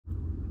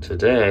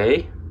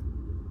Today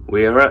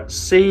we're at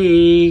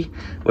sea.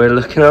 We're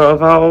looking out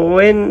of our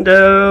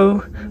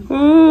window.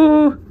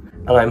 Ooh.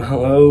 And I'm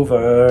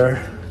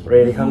hungover.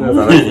 Really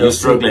hungover. You're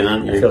struggling,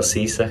 aren't you? I feel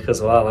seasick as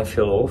well. I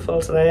feel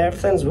awful today.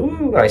 Everything's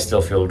ooh. I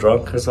still feel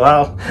drunk as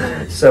well.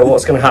 So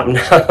what's going to happen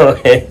now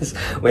is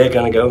we're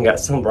going to go and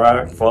get some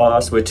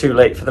breakfast. We're too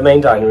late for the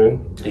main dining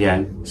room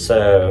Again.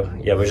 So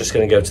yeah, we're just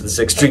going to go to the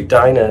 6th Street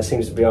Diner. It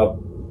seems to be our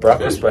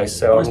breakfast place.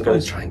 So I'm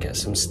going to try and get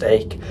some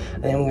steak.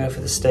 And then I'm going to go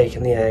for the steak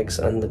and the eggs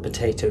and the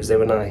potatoes. They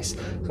were nice. So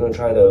I'm going to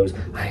try those.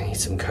 I need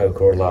some Coke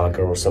or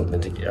lager or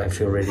something to get. I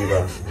feel really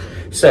rough.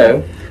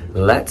 So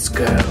let's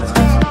go.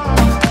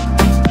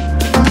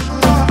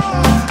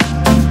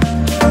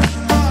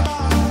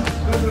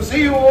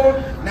 See you all.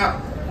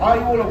 Now, are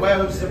you all aware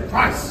of the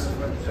price?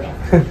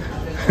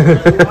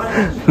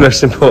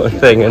 Most important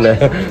thing, and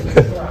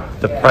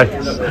the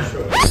price.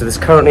 So there's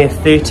currently a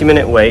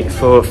 30-minute wait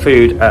for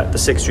food at the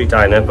 6th Street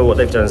Diner, but what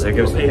they've done is they've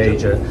given us a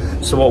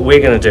pager. So what we're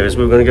going to do is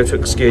we're going to go to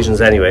excursions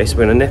anyway, so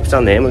we're going to nip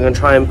down there and we're going to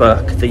try and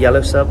book the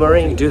yellow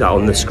submarine. You can do that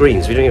on the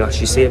screens, we don't even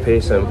actually see a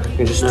person. You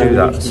can just do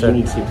that. So you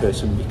need to see a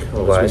person because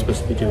we're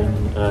supposed to be doing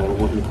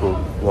what we call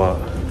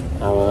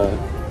our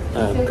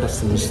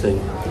customs thing.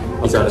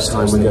 Is that the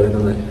time we're going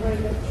on it?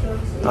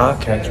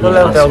 Okay.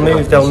 Well,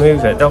 they'll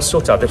move it. They'll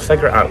sort it out. They'll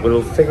figure it out.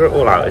 We'll figure it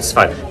all out. It's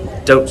fine.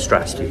 Don't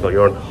stress, people.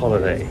 You're on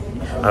holiday.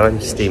 And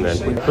I'm steaming.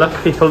 Look,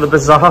 people, the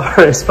bazaar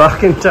is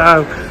back in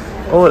town.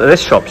 Oh,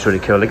 this shop's really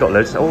cool. They got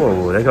loads.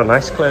 Oh, they got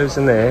nice clothes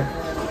in there.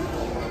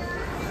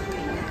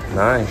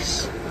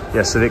 Nice.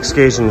 Yeah, so the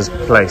excursions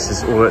place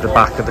is all at the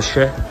back of the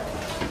ship.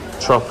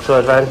 Tropical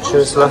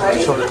Adventures. Look,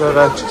 Tropical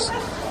Adventures.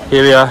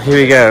 Here we are. Here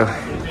we go.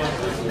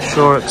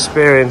 Shore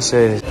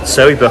experiences.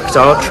 So we booked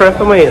our trip,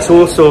 haven't we? It's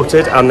all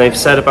sorted, and they've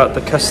said about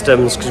the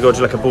customs because we've got to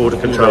do like a border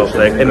control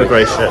thing,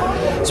 immigration.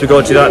 So we've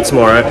got to do that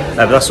tomorrow.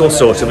 But that's all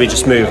sorted. We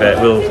just move it.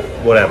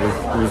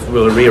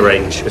 We'll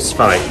rearrange. It's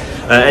fine.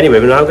 Anyway,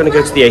 we're now going to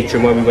go to the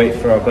atrium where we wait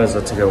for our buzzer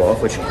to go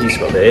off, which he's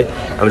got there.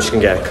 I'm just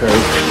going to get a Coke.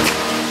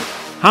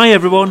 Hi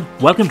everyone,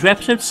 welcome to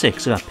episode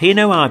 6 of our P&O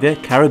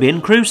Arvia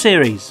Caribbean cruise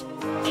series.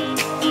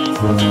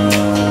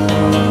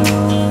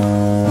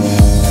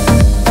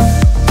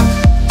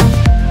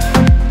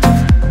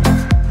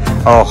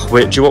 Oh,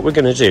 wait, do you know what we're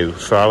going to do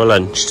for our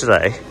lunch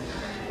today?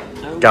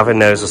 Gavin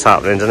knows what's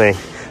happening, doesn't he?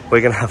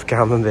 We're going to have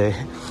camembert.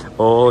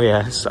 Oh,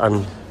 yes,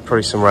 and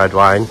probably some red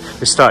wine.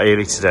 We start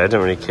early today, I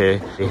don't really care.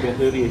 We'll get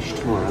early-ish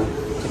tomorrow.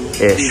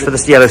 Ish, for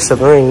this yellow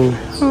submarine.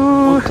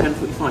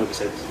 10:45 you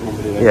said.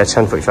 Yeah,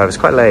 10:45. It's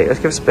quite late. Let's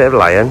give us a bit of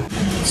lion.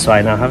 So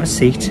I now have a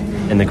seat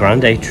in the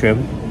grand atrium,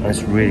 and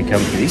it's really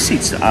comfy. These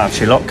seats are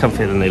actually a lot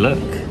comfier than they look.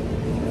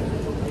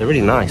 They're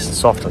really nice and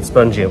soft and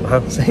spongy,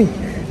 see?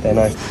 They're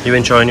nice. You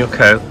enjoying your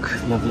Coke?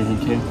 Lovely,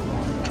 thank you.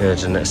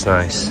 Good, and it's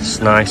nice. It's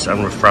nice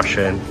and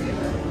refreshing.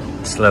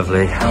 It's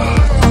lovely.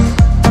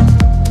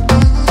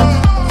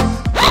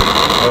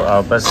 Oh,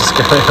 our buzzer's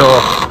going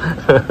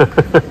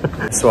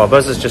off. So our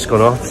buzzer's just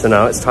gone off, so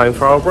now it's time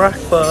for our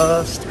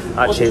breakfast.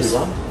 Actually,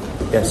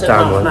 it's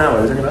down one.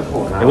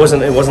 It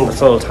wasn't the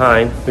full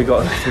time. We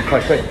got through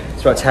quite quick.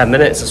 It's about 10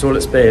 minutes, that's all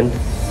it's been.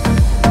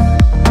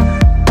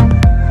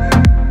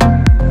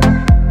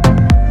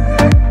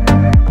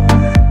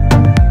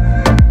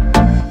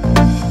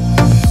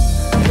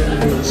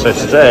 So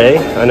today,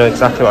 I know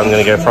exactly what I'm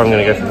going to go for. I'm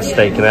going to go for the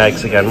steak and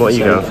eggs again. What are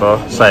you going for?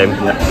 Same?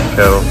 Yeah.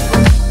 Cool.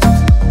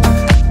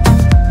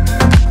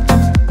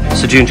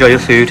 So do you enjoy your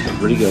food?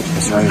 Really good.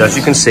 As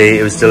you can see,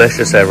 it was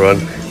delicious, everyone.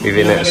 We've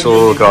eaten it, it's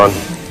all gone.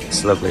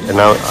 It's lovely. And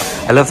now,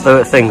 I love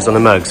the things on the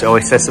mugs. It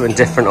always says something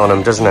different on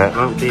them, doesn't it?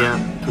 Won't be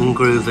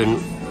ungrooving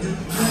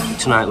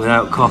tonight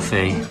without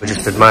coffee. We're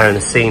just admiring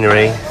the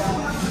scenery.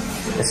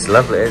 It's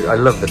lovely. I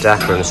love the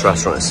decor in this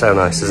restaurant. It's so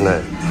nice, isn't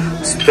it?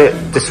 It's a bit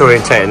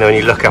disorientating though when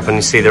you look up and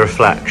you see the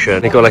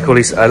reflection. They've got like all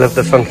these, I love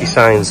the funky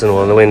signs and all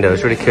on the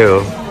windows, really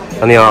cool.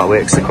 And the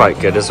artworks are quite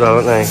good as well,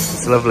 aren't they?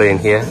 It's lovely in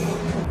here.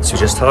 So we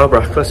just had our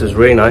breakfast, it was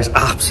really nice.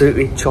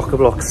 Absolutely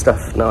chock-a-block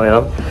stuff now I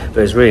am. But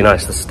it was really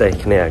nice, the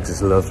steak and the eggs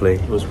is lovely.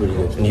 It was really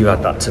good. And you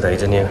had that today,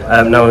 didn't you?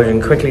 Now we're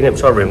going to quickly nip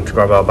to our room to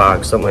grab our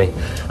bags, don't we?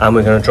 And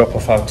we're going to drop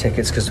off our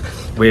tickets because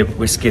we're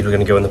scared we're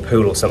going to go in the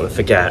pool or something and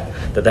forget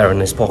that they're in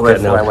this pocket. Or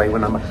they'll fly away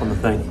when I'm up on the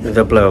thing.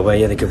 They'll blow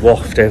away, yeah, they could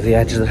waft over the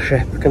edge of the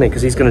ship, couldn't they?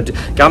 Because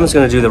Gavin's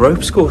going to do the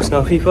ropes course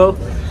now, people.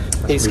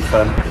 He's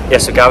fun. Yeah,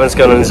 so Gavin's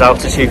going on his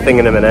altitude thing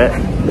in a minute.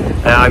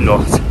 I'm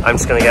not.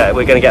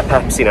 We're going to get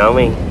Pepsi now,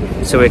 aren't we?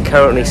 So we're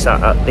currently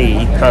sat at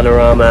the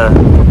Panorama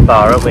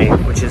bar, aren't we?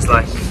 Which is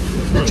like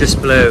just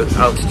below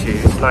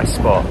altitude. Nice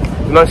spot.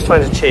 We managed to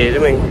find a chair,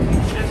 didn't we?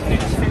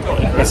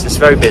 It's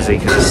very busy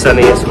because it's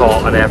sunny, it's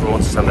hot, and everyone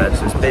wants to sunbathe,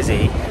 so it's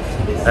busy.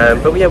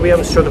 But yeah, we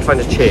haven't struggled to find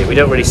a chair. We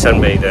don't really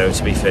sunbathe though,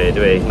 to be fair,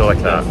 do we? Not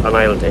like that.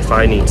 And if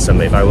I need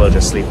sunbathe, I will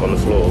just sleep on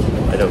the floor.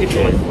 I don't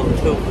care. On the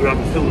pool,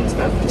 grab the pool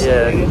instead.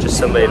 Yeah,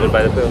 just sunbathing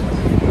by the pool.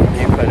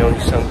 You putting on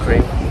your sun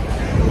cream.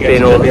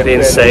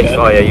 Being safe.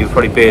 Oh yeah, you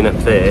probably being up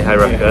there, I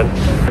reckon.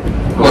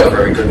 Well, a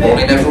very good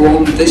morning,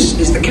 everyone. This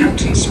is the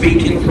captain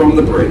speaking from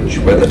the bridge,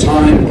 where the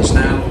time is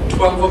now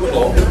 12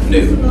 o'clock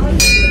noon.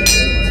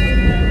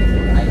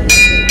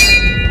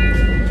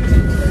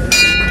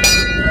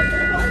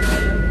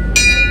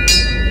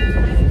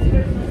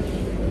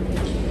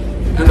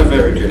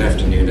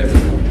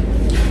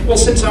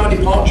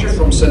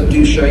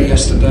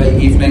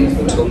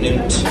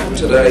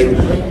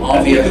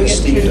 Arvia has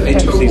steamed a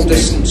total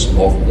distance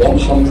of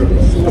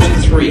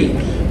 143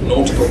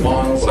 nautical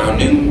miles. Our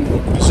new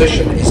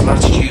position is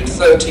latitude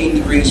 13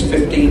 degrees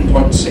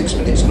 15.6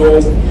 minutes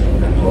north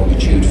and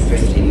longitude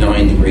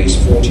 59 degrees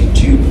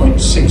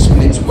 42.6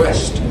 minutes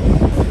west.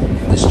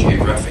 This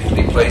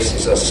geographically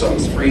places us some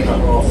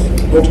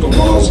 3.5 nautical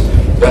miles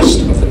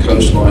west of the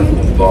coastline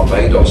of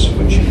Barbados,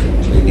 which you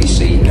can clearly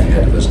see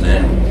ahead of us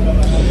now.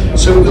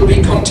 So we'll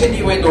be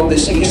continuing on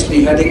this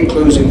easterly heading,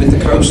 closing with the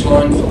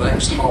coastline for the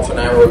next half an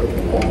hour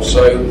or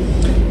so,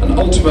 and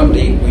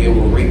ultimately we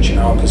will reach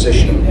our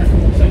position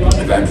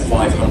about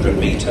 500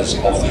 metres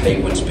off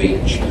Haywards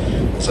Beach.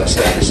 As I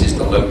said, this is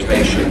the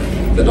location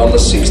that on the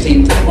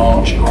 16th of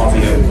March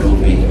Arvia will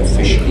be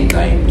officially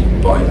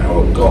named by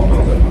our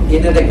godmother.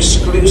 In an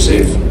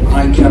exclusive,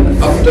 I can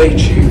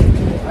update you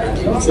and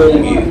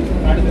inform you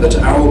that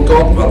our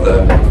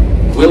godmother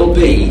will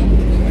be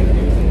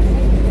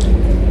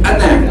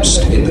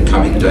announced in the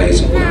coming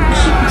days and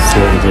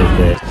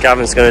weeks.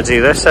 Gavin's going to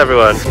do this,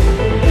 everyone.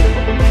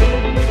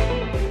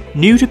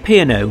 New to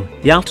P&O,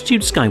 the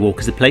Altitude Skywalk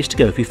is the place to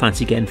go if you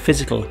fancy getting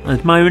physical and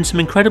admiring some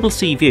incredible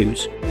sea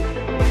views.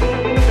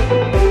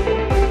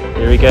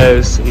 Here he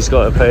goes, he's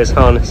got to put his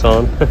harness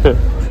on.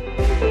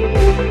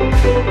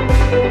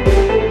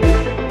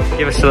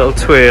 Give us a little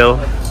twirl.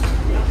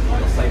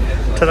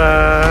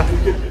 Ta-da!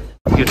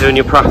 You're doing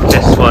your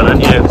practice one,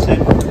 aren't you?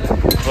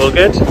 All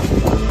good?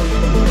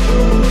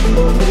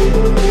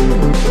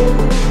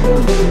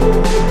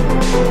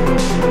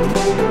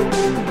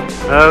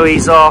 Oh,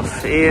 he's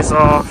off, he is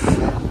off.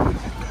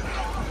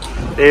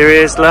 There he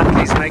is, look,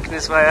 he's making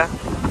his way up.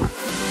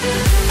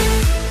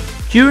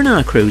 During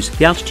our cruise,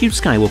 the Altitude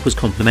Skywalk was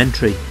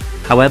complimentary.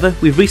 However,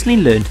 we've recently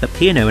learned that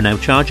P&O are now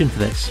charging for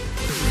this.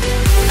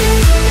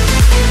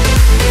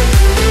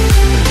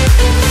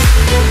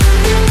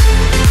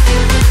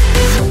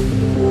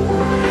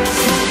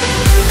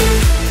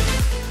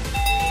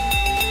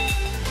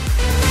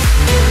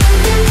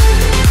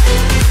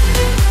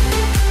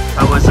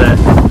 How was it?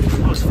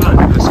 It was fun.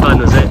 It was fun,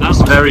 was it? It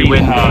was very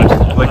windy.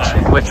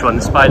 Which one?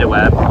 The spider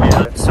web?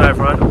 Yeah. So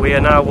everyone, we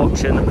are now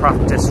watching the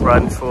practice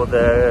run for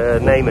the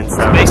naming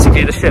ceremony.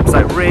 Basically the ship's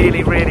like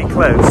really, really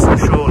close to the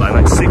shoreline,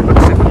 like super,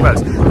 super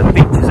close. The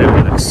beaches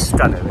over look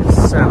stunning.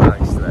 It's so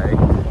nice today.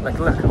 Like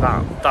look at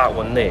that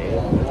one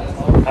there.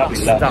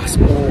 That's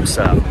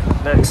awesome.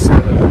 Looks so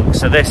good.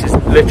 So this is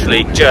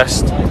literally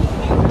just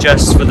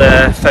for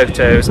the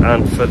photos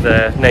and for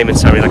the naming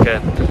ceremony, like a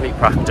complete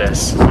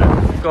practice. So,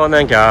 go on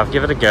then, Gav,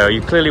 give it a go.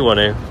 You clearly want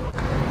to.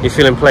 You're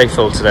feeling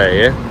playful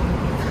today, yeah?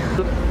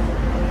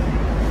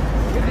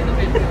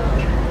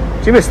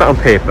 Did you miss that on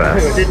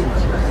purpose? No, I didn't.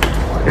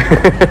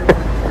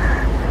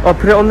 Oh,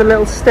 put it on the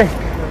little stick.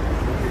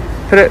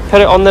 Put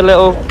it on the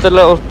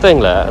little thing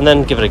there, and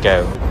then give it a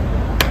go.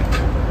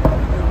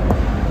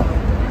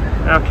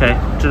 Okay.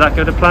 Did that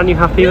go to plan? You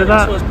happy with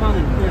that? That's what I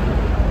was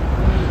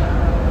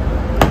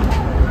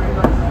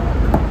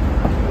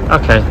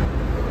planning.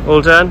 Okay.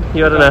 All done?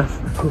 You had enough?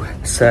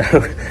 So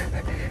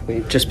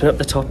we've just been up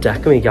the top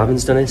deck. I mean,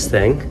 Gavin's done his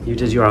thing. You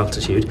did your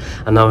altitude,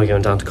 and now we're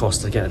going down to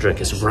Costa to get a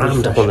drink. It's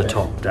rammed up on the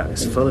top deck.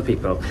 It's full of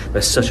people.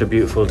 It's such a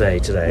beautiful day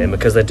today, and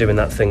because they're doing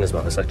that thing as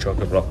well, it's like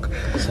chocolate block.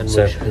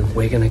 So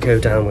we're gonna go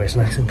down where it's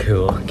nice and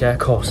cool, get a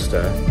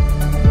Costa.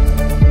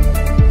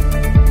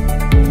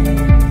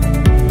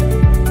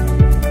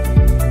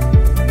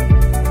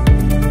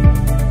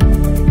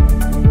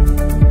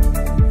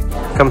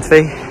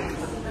 Comfy.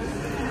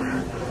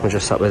 We're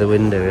just sat by the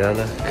window, yeah,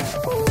 look.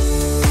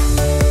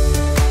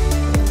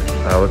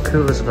 Our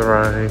coolers have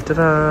arrived.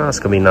 Ta-da! That's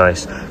gonna be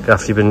nice.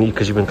 After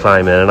because you've been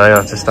climbing, and I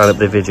had to stand up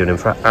the video, and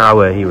for an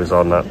hour he was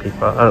on that.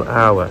 People, an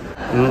hour.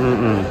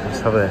 Let's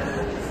have this.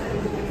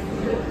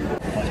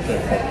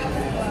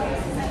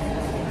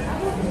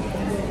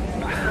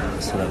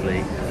 That's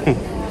lovely.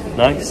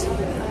 Nice.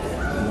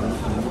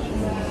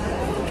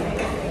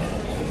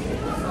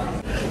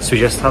 So we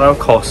just had our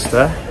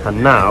Costa,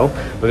 and now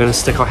we're going to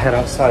stick our head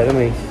outside, aren't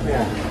we?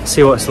 Yeah.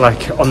 See what it's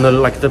like on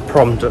the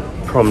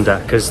prom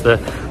deck, because the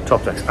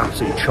top deck's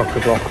absolutely chock-a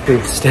block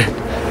boosted.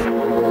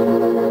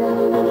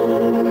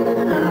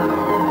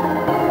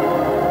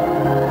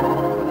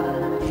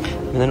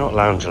 And they're not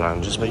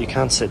lounges, but you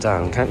can sit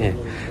down, can't you?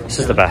 This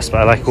is the best, but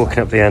I like walking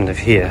up the end of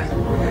here.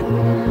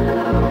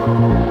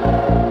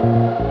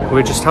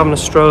 We're just having a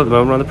stroll at the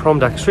moment around the prom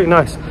deck. It's really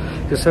nice.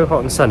 It's so hot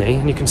and sunny,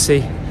 and you can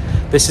see.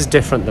 This is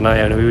different than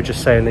Iona. We were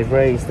just saying they've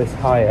raised this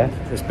higher.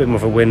 There's a bit more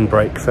of a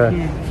windbreak for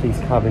these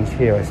cabins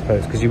here, I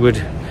suppose, because you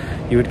would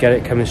get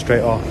it coming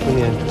straight off, wouldn't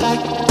you?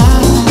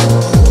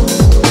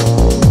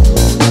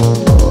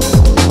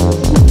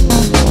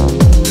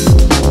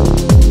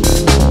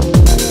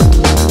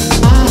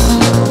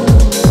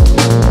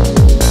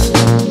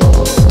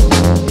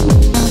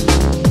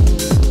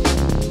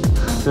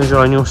 You're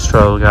enjoying your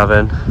stroll,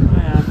 Gavin? I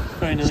am.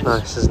 Very nice. It's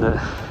nice, isn't it?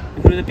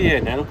 With a beer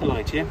now, look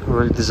alight here.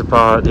 Well, there's a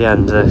bar at the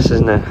end of this,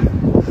 isn't it?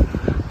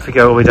 If you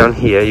go all the way down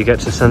here, you get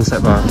to the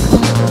Sunset Bar.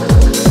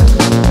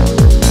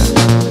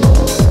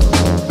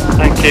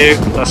 Thank you,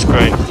 that's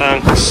great,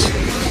 thanks.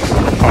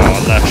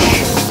 Oh,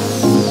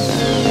 lush.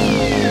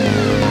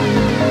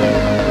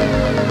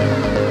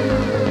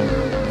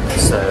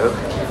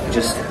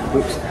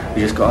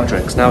 got our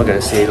drinks. Now we're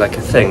going to see like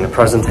a thing, a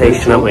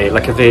presentation, aren't we?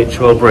 Like a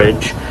virtual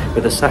bridge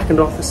with a second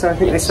officer, I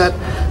think they said.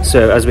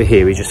 So as we're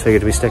here, we just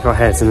figured we'd stick our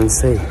heads in and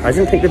see. I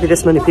didn't think there'd be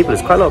this many people.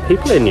 There's quite a lot of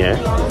people in here.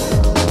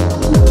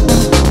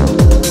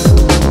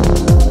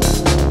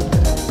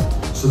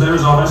 So there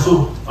is our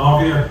vessel,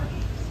 Arvia.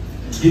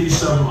 To give you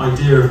some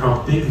idea of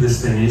how big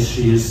this thing is,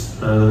 she is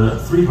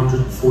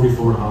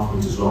 344.5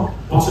 meters long.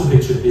 Bottom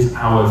picture is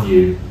our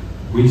view.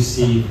 We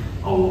see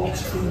a lot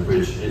from the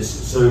bridge. It's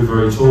so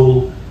very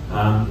tall.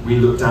 We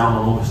look down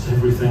on almost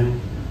everything.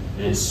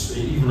 It's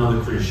even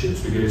other cruise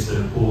ships. We go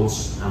to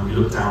ports and we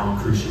look down on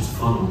cruise ships'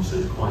 funnels, so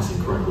it's quite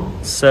incredible.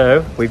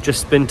 So we've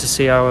just been to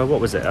see our, what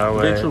was it? Our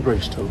virtual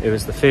bridge tour. It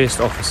was the first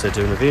officer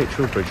doing a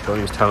virtual bridge tour.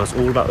 He was telling us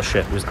all about the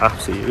ship. It was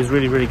absolutely, it was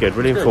really, really good,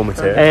 really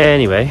informative.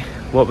 Anyway,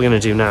 what we're going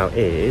to do now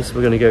is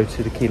we're going to go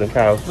to the Keel and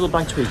Cow. A little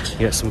bite to eat.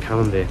 Get some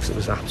camembert because it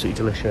was absolutely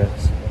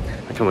delicious.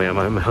 I can't wait,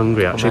 I'm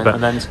hungry actually,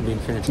 and then it's going to be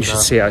infinity. You should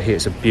see out here.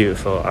 It's a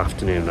beautiful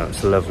afternoon.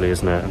 That's lovely,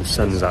 isn't it? And the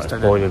sun's out. It's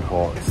boiling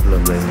hot. It's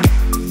lovely.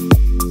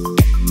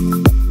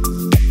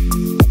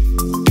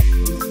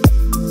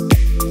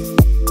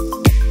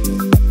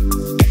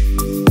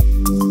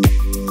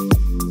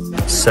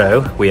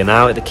 So we are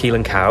now at the Keel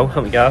and Cow,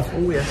 haven't we, Gav?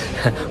 Oh yes.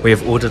 We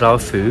have ordered our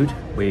food.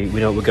 We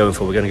know what we're going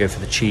for. We're going to go for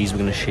the cheese. We're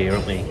going to share,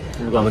 aren't we?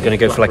 And we're going to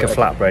go for like a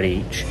flatbread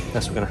each.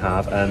 That's what we're going to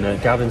have.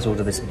 And Gavin's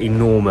ordered this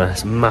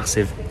enormous,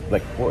 massive,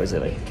 like, what is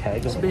it, like a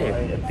keg? It's a beer.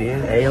 A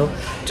beer, ale?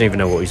 Don't even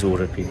know what he's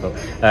ordered, people.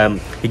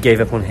 He gave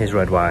up on his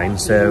red wine,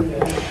 so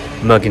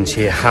Muggins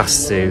here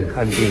has to.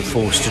 I'm being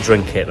forced to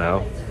drink it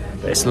now.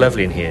 But it's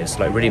lovely in here. It's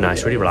like really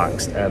nice, really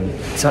relaxed.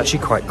 It's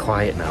actually quite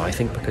quiet now, I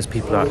think, because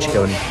people are actually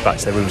going back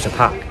to their rooms to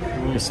pack.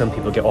 Because some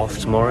people get off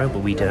tomorrow, but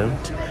we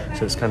don't.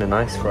 So it's kind of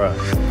nice for us.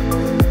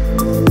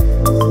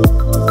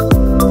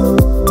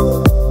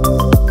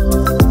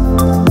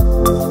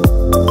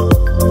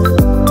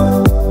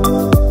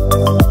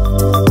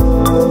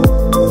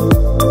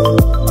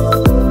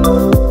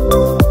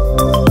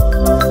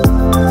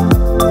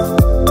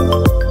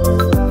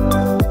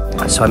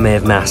 So I may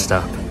have messed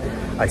up.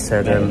 I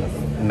said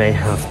may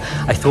have.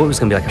 I thought it was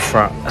gonna be like a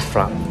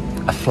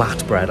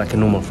flatbread, like a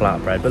normal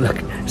flatbread, but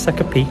look, it's like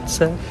a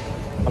pizza.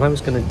 And I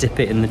was gonna dip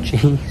it in the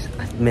cheese.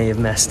 I may have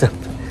messed up.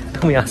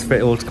 And we asked for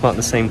it all to come out at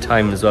the same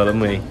time as well,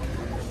 haven't we?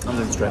 I'm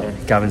going straight in.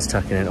 Gavin's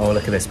tucking in. Oh,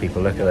 look at this,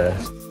 people. Look at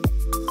this.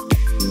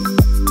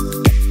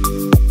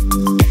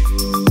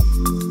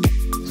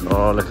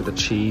 Oh, look at the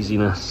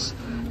cheesiness.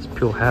 It's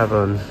pure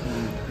heaven.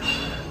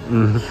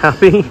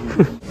 Happy?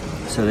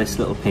 So this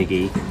little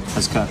piggy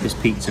has cut this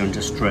pizza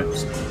into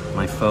strips. And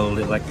I fold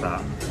it like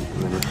that.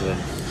 And then look at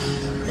this.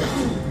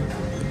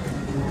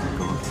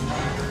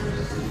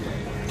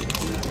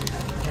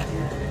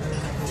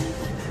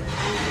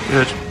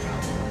 Good.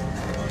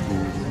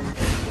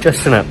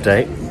 Just an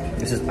update.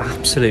 This is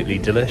absolutely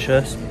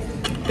delicious.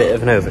 Bit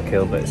of an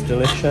overkill, but it's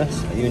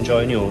delicious. Are you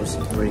enjoying yours?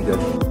 Really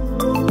good.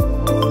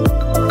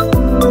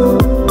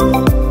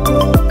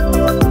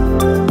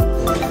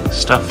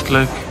 Stuffed,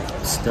 Luke?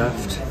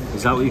 Stuffed.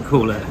 Is that what you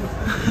call it?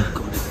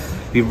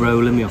 Be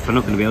rolling me off. I'm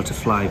not going to be able to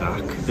fly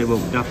back. They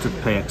won't have to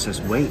pay excess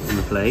weight on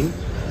the plane.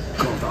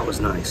 God, that was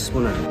nice,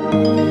 wasn't it?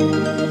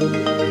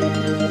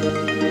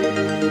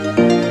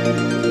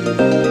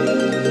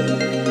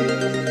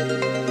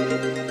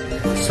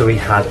 So we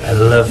had a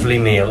lovely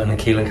meal in the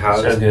Keel and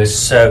Cow. So good.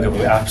 So good.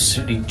 We're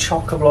absolutely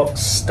chock-a-block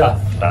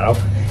stuffed now.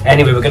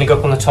 Anyway, we're going to go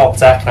up on the top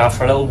deck now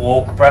for a little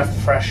walk, breath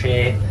of fresh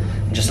air,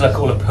 and just look at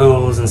all the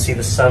pools and see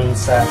the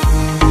sunset.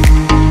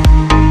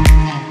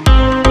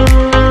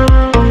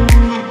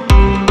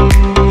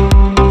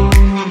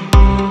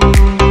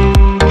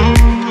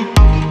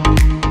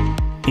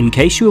 In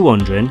case you were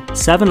wondering,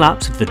 7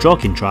 laps of the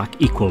jogging track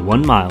equal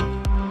 1 mile.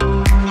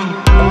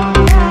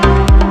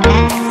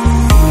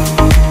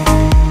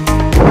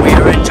 We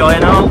are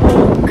enjoying our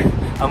walk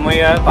and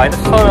we are by the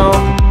funnel.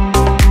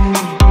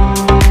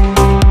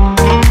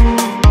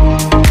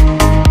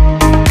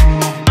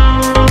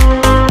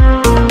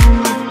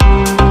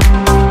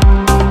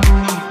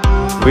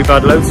 We've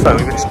had loads of fun.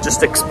 We've been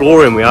just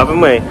exploring,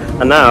 haven't we?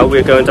 And now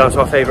we're going down to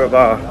our favourite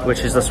bar, which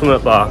is the swim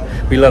up bar.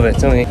 We love it,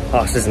 don't we?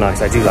 Oh, this is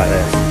nice. I do like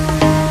this.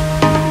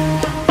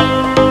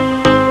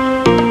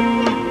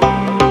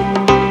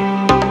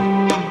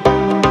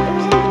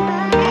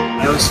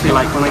 I always feel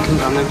like when I come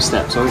down those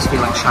steps, I always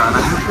feel like Sharon,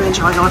 I hope we're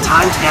enjoying our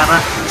time together.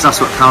 Because that's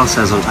what Carl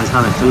says on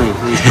Titanic, doesn't he?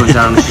 And he's going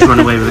down and she's run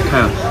away with a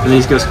coat. And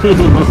then he goes,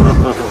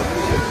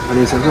 and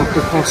he says, what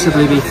could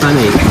possibly be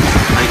funny?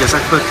 And he goes,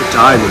 I put the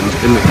diamond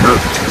in the coat.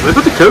 I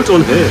put the coat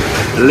on here.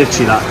 And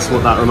literally, that's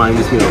what that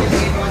reminds me of.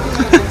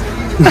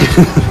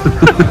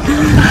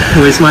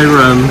 Where's my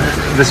rum?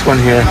 This one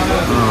here.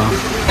 Oh.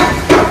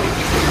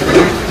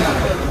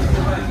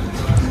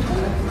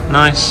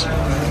 Nice.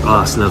 Oh,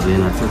 that's lovely,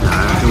 isn't it? Look at that.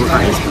 I don't know what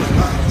that is.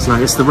 It's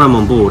like, it's the rum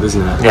on board,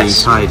 isn't it?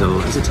 Yes.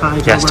 Tidal. Is it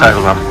Tidal? Yes,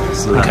 Tidal rum.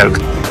 And Coke.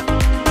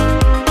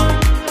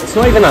 It's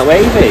not even that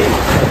wavy.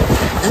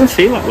 It doesn't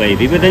feel that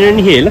wavy, but then in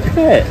here, look at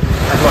it.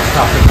 I've lost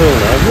half the pool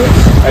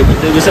now.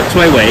 It was up to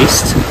my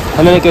waist,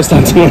 and then it goes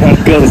down to my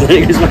ankles, and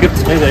it goes back up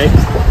to my waist.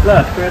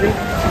 Look, ready?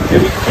 It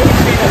was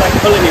feeling like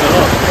pulling you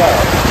along as well.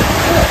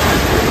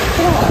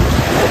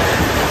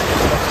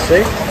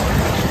 See?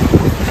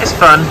 It's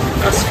fun.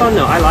 That's fun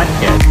though, I like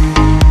it.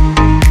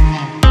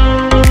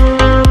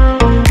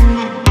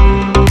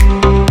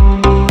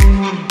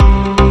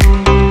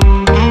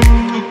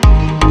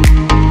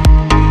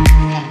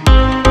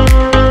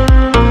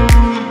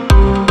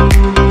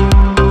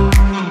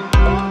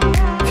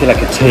 I feel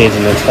like a turd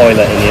in the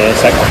toilet in here.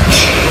 It's like,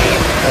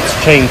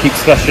 that chain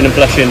keeps flushing and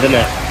flushing, doesn't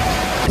it?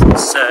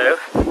 So,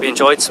 we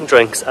enjoyed some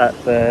drinks at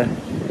the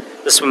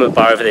swimmer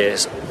bar over there.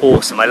 It's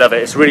awesome, I love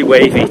it. It's really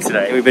wavy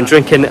today. I've been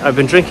drinking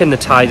the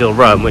Tidal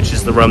rum, which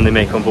is the rum they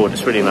make on board.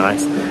 It's really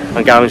nice.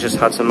 And Gavin's just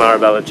had some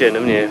Marabella gin,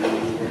 haven't you?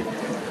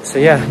 So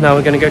yeah, now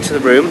we're going to go to the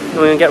room and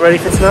we're going to get ready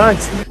for tonight.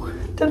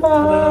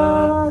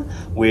 Ta-da!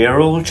 We're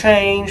all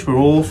changed, we're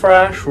all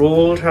fresh, we're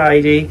all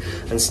tidy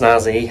and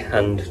snazzy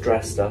and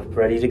dressed up,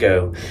 ready to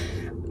go.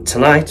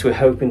 Tonight we're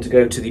hoping to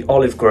go to the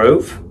Olive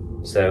Grove,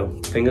 so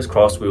fingers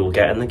crossed we will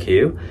get in the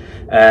queue.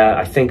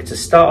 I think to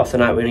start off the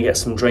night we're going to get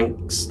some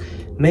drinks,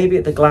 maybe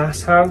at the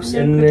Glass House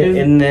in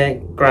the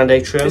Grand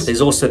Atrium.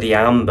 There's also the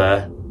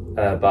Amber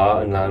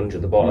bar and lounge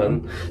at the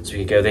bottom, so we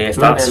could go there if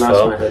that's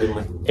full.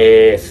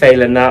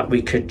 Failing that,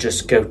 we could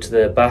just go to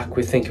the back.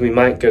 We're thinking we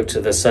might go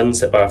to the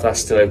Sunset bar if that's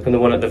still open, the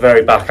one at the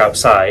very back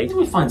outside.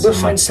 We'll find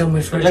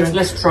somewhere for a drink.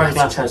 Let's try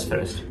Glass House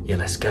first. Yeah,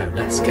 let's go,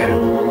 let's go.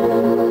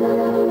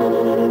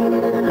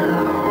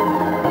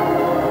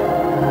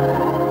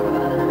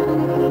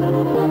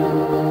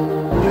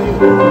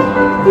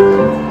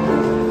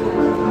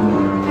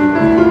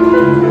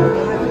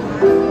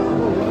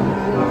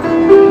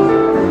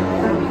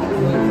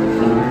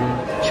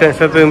 You went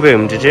for a Boom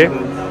Boom, did you?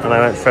 And I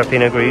went for a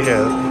Pinot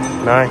Grigio.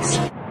 Nice.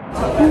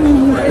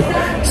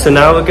 So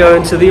now we're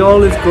going to the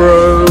Olive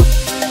Grove.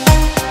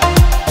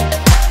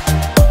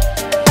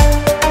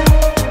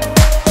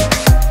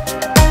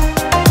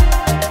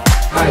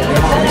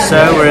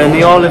 So we're in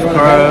the Olive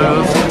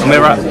Grove. And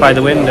we're up by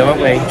the window,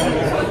 aren't we?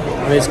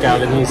 Where's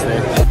Gavin? He's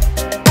there.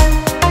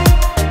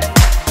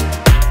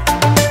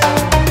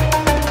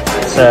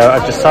 So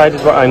I've decided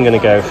what I'm going to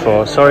go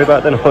for. Sorry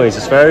about the noise,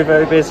 it's very,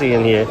 very busy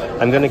in here.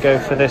 I'm going to go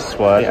for this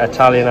one,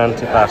 Italian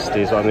antipasti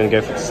is what I'm going to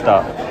go for to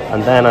start.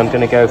 And then I'm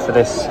going to go for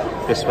this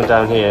one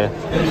down here.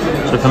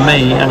 So for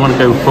me, I'm going to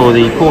go for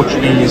the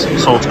Portuguese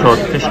salt cod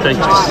fish cakes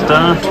to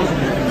start.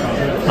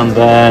 And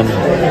then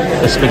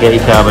the spaghetti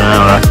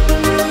carbonara.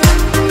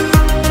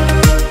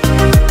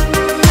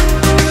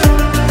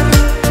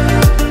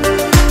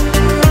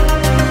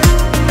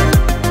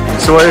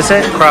 So what is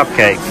it? Crab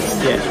cake?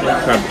 Yeah,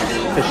 crab.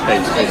 Fish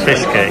cake.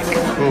 Fish cake.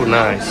 Oh,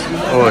 nice.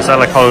 Oh, is that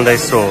like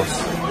hollandaise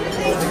sauce?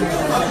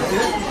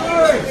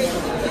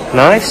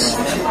 Nice.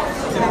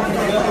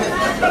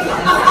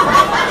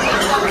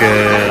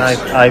 Good.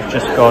 I've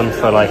just gone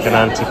for like an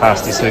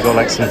antipasti, so we've got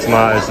like some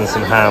tomatoes and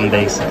some ham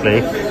basically,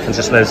 and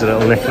just loads of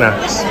little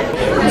knickknacks.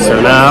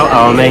 So now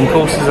our main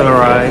courses have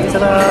arrived.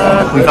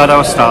 Ta-da! We've had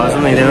our starters,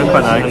 haven't we? They look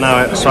quite nice. And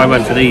now, so I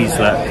went for these,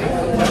 look.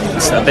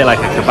 It's a bit like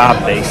a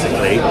kebab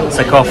basically. It's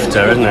like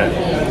kofta, isn't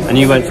it? And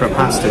you went for a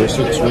pasta, which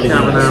looks really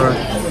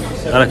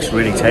nice. That looks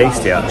really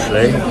tasty,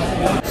 actually.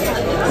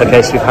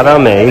 Okay, so we've had our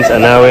mains,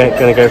 and now we're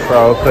going to go for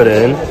our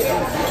pudding.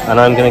 And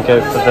I'm going to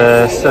go for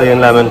the Sicilian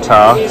lemon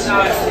tart.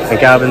 And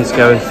Gavin's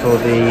going for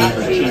the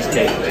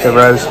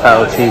rose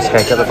petal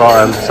cheesecake at the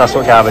bottom. So that's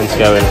what Gavin's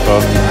going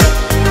for.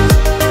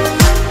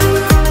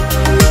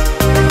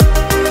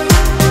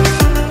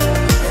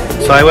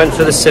 So I went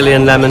for the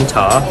Sicilian lemon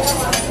tart.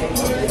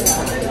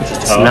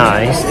 It's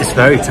nice, it's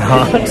very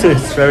tart,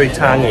 it's very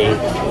tangy.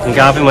 And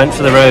Gavin went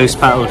for the rose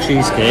petal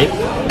cheesecake.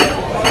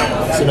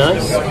 Is it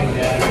nice?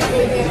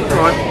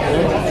 Alright.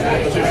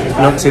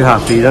 Not too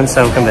happy, you don't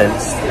sound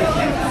convinced.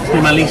 It's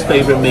been my least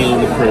favourite meal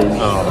on the cruise.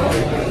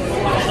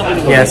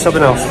 Oh. Yeah,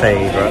 something else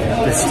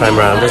favourite this time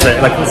round, is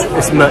it? Like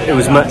it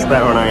was much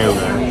better on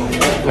Iona.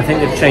 I think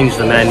they've changed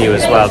the menu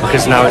as well,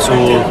 because now it's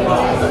all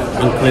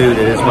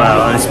included as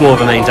well, and it's more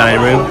of a main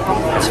dining room.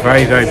 It's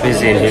very, very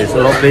busy in here. It's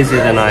a lot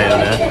busier than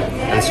Iona,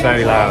 and it's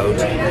very loud.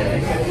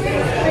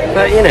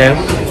 But you know,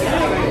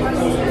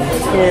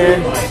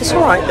 yeah, it's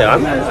alright though.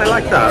 I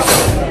like that.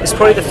 It's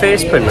probably the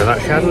first pudding I've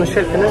actually had on the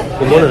ship, isn't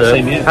it? One of them.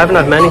 Same, yeah. I haven't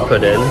had many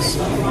puddings.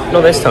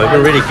 Not this time, it's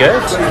been really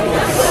good.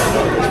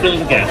 Let's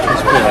build again.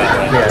 Let's put that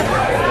way.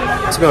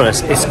 Yeah. To be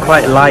honest, it's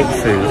quite light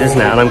food, isn't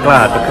it? And I'm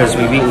glad, because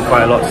we've eaten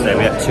quite a lot today.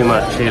 We had too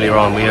much earlier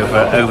on. We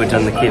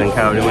overdone the keel and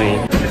cow, didn't we?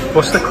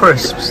 What's the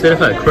crisps? They look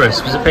like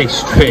crisps. It's a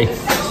pastry.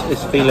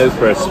 It's phyllo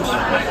crisps.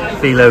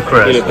 Phyllo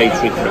crisps. Phyllo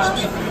pastry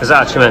crisps. Is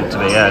that actually meant to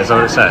be? Yeah, is that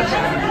what it says?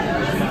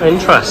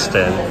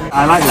 Interesting.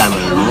 I like lemon,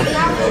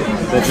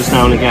 but just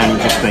now and again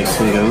it just makes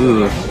me go,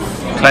 ooh.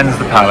 Cleanse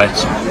the palate.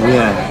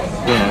 Yeah.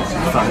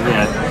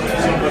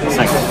 It's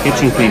like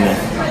kitchen cleaner.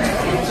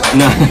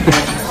 No,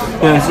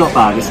 no, it's not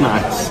bad. It's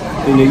nice.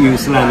 You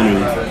use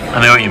lemony.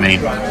 I know what you mean.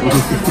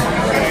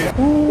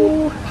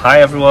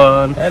 Hi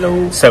everyone.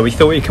 Hello. So we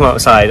thought we'd come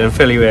outside and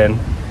fill you in.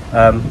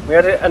 We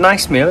had a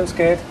nice meal, it was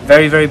good.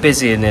 Very, very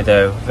busy in there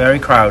though, very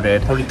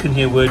crowded. Probably couldn't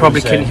hear a word.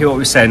 Probably couldn't hear what we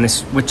were saying,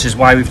 which is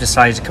why we've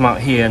decided to come out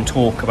here and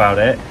talk about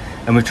it.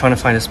 and we're trying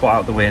to find a spot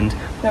out the wind.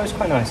 No, it was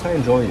quite nice. I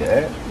enjoyed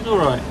it. It It's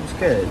alright. was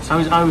good.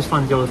 I always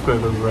find the Olive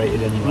Grove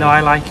overrated anyway. No, I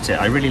liked it.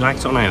 I really liked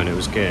it on Iona. It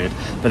was good.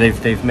 But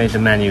they've made the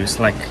menus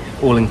like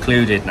all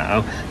included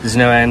now. There's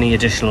no any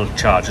additional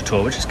charge at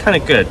all, which is kind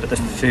of good. But the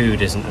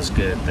food isn't as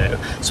good though.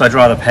 So I'd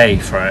rather pay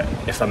for it,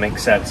 if that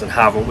makes sense, and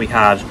have what we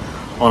had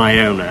on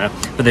Iona.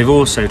 But they've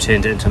also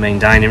turned it into a main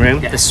dining room.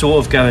 They're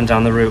sort of going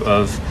down the route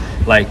of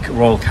like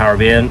Royal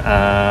Caribbean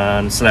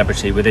and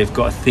Celebrity, where they've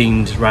got a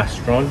themed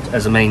restaurant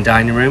as a main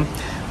dining room,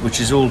 which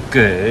is all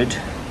good.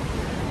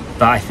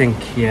 But I think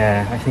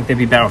they'd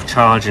be better off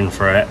charging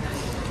for it,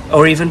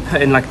 or even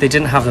putting like, they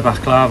didn't have the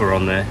baklava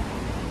on there,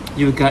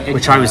 You would get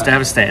which I was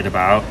devastated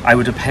about. I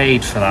would have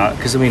paid for that,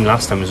 because I mean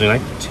last time it was only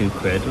like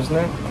 £2, wasn't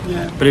it?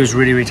 Yeah. But it was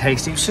really, really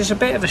tasty. It was just a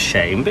bit of a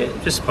shame, a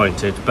bit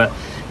disappointed, but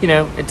you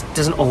know, it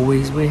doesn't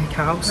always work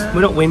out.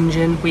 We're not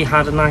whinging. We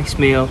had a nice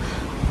meal,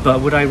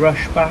 but would I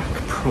rush back?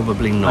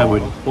 Probably not. I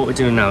would. What we're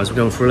doing now is we're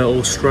going for a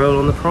little stroll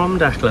on the prom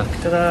deck. Look,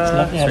 ta-da!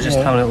 lovely, So we're just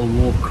yeah. having a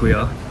little walk. We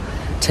are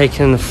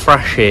taking in the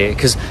fresh air,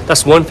 because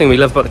that's one thing we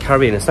love about the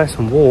Caribbean. It's nice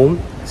and warm.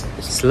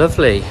 It's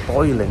lovely.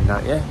 boiling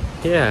that, yeah.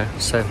 Yeah.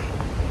 So,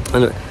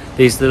 and look,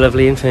 these are the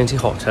lovely infinity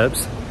hot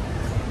tubs,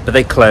 but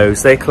they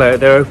close.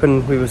 They're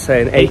open. We were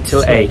saying 8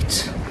 till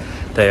 8.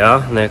 They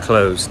are, and they're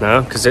closed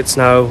now, because it's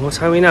now, what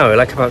time are we now? We're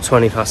like about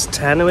 20 past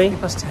 10, are we? 10,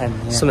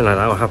 yeah. Something like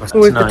that, or half past.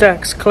 With the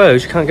decks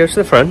closed, you can't go to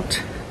the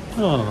front.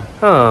 Oh.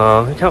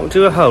 Oh, you can't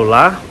do a whole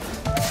lot.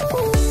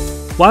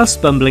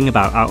 Whilst bumbling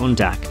about out on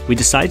deck, we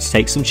decided to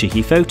take some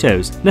cheeky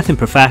photos. Nothing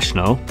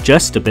professional,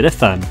 just a bit of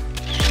fun.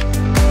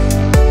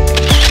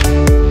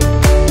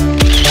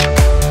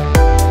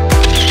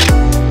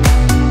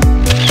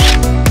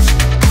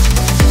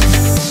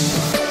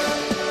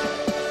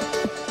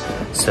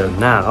 So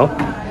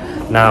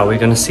now we're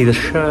going to see the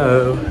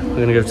show. We're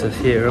going to go to the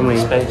theatre, aren't we?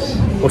 Space.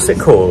 What's it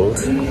called?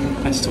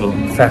 Festival.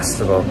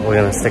 Festival. We're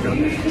going to stick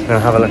on. We're going to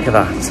have a look at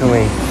that, aren't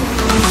we?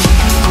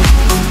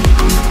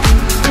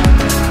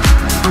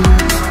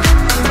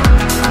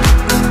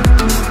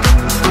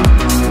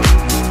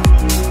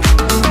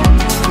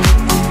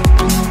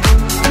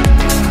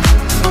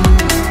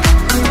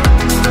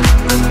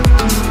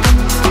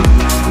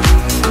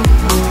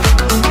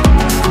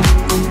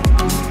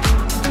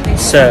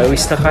 So we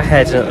stuck our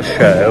heads in at the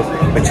show,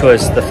 which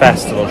was the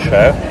festival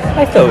show.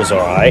 I thought it was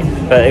alright,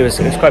 but it was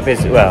quite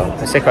busy. Well,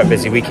 I say quite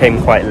busy, we came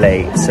quite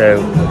late,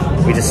 so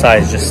we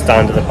decided to just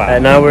stand at the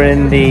back. Now we're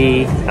in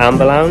the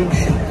Amber Lounge,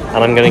 and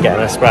I'm going to get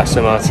an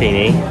espresso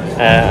martini.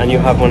 And you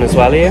have one as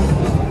well, are you?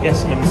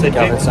 Yes, let me say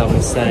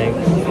Gavin's saying.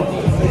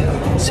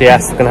 So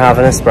yes, we're going to have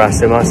an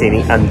espresso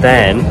martini, and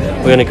then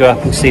we're going to go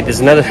up and see, there's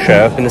another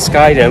show up in the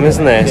Sky Dome,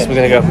 isn't there? So we're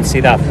going to go up and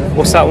see that.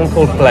 What's that one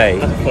called? Play.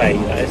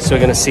 So we're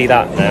going to see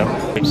that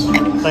now.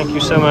 Thank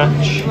you so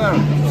much.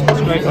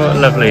 That's great. Oh,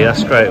 lovely,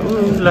 that's great.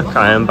 Ooh, look,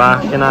 I am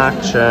back in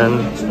action.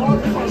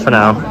 For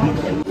now.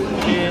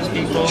 Cheers,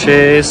 people.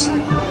 Cheers.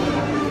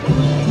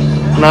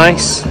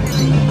 Nice.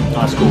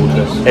 That's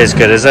gorgeous. It's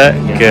good, is it?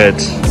 Yeah. Good.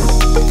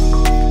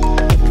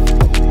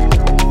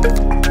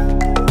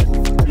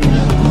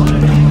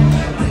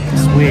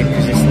 Weird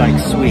because it's like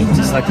sweet,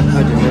 it's like a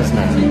pudding, isn't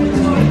it?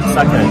 It's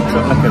like a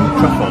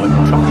truffle, like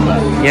a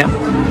chocolate. Yeah.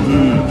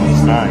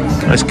 It's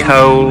nice. It's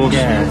cold.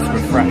 Yeah,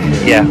 it's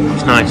refreshing. Yeah,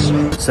 it's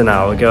nice. So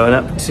now we're going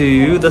up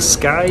to the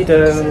Sky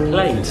Dome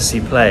to see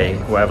Play,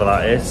 whatever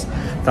that is.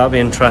 That'll be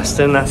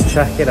interesting, let's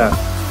check it out.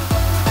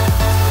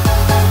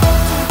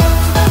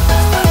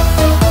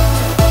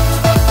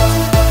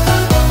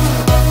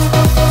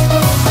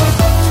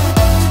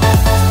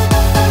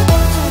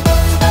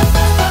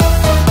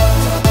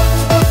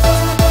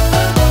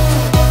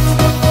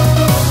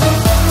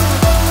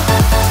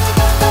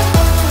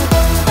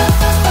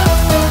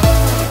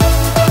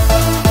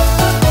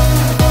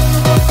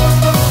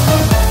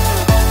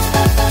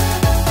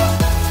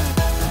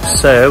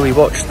 So we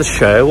watched the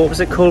show. What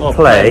was it called?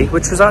 Play,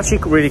 which was actually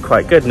really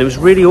quite good, and it was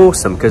really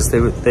awesome because there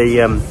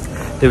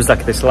was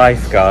like this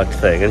lifeguard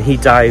thing, and he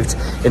dived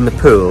in the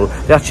pool.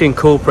 They actually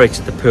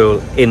incorporated the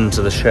pool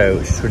into the show,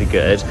 which is really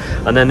good.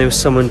 And then there was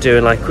someone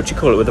doing like, what do you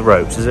call it with the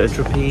ropes? Is it a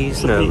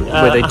trapeze? No,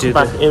 where they do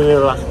the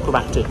aerial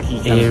acrobatic.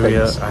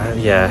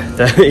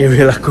 the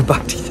aerial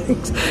acrobatic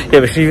things. Yeah,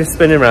 but she was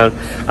spinning around,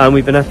 and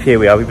we've been up here.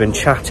 We've been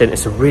chatting.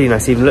 It's a really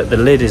nice. Even look, the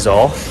lid is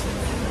off.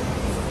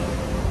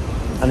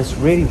 And it's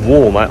really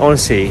warm. I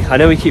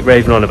know we keep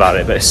raving on about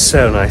it, but it's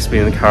so nice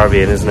being in the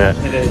Caribbean, isn't it?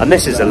 It is. And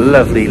this is a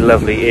lovely,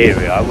 lovely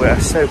area. We're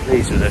so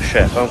pleased with the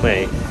ship, aren't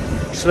we?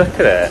 Just look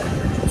at it.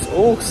 It's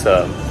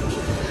awesome.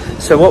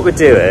 So what we're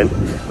doing,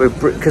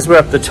 because we're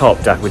up the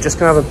top deck, we're just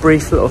going to have a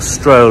brief little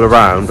stroll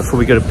around before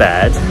we go to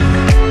bed.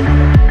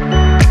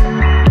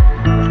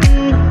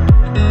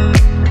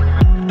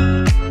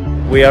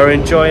 We are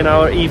enjoying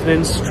our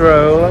evening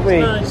stroll, aren't we?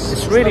 Nice.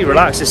 It's really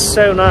relaxed. It's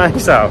so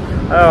nice out.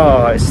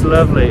 Oh, it's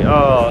lovely.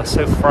 Oh, it's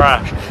so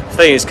fresh. The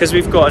thing is, because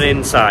we've got an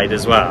inside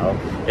as well,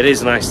 it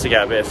is nice to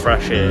get a bit of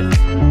fresh air.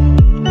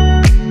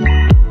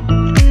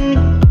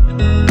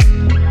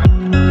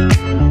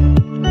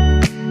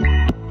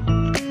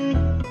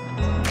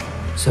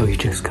 So we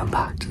just come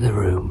back to the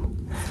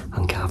room, and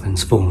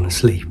Kevin's fallen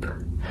asleep.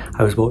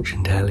 I was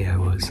watching telly,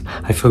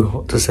 I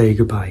forgot to say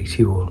goodbye to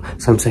you all,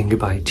 so I'm saying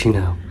goodbye to you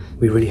now.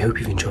 We really hope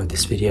you've enjoyed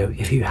this video.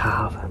 If you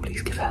have,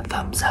 please give it a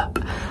thumbs up,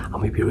 and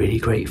we'd be really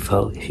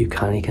grateful if you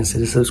kindly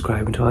consider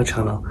subscribing to our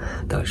channel.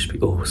 That would just be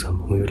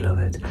awesome, we would love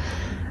it.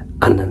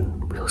 And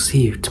then we'll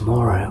see you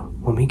tomorrow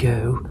when we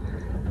go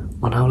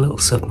on our little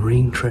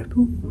submarine trip.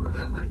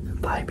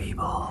 Bye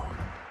people.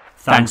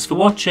 Thanks for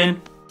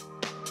watching.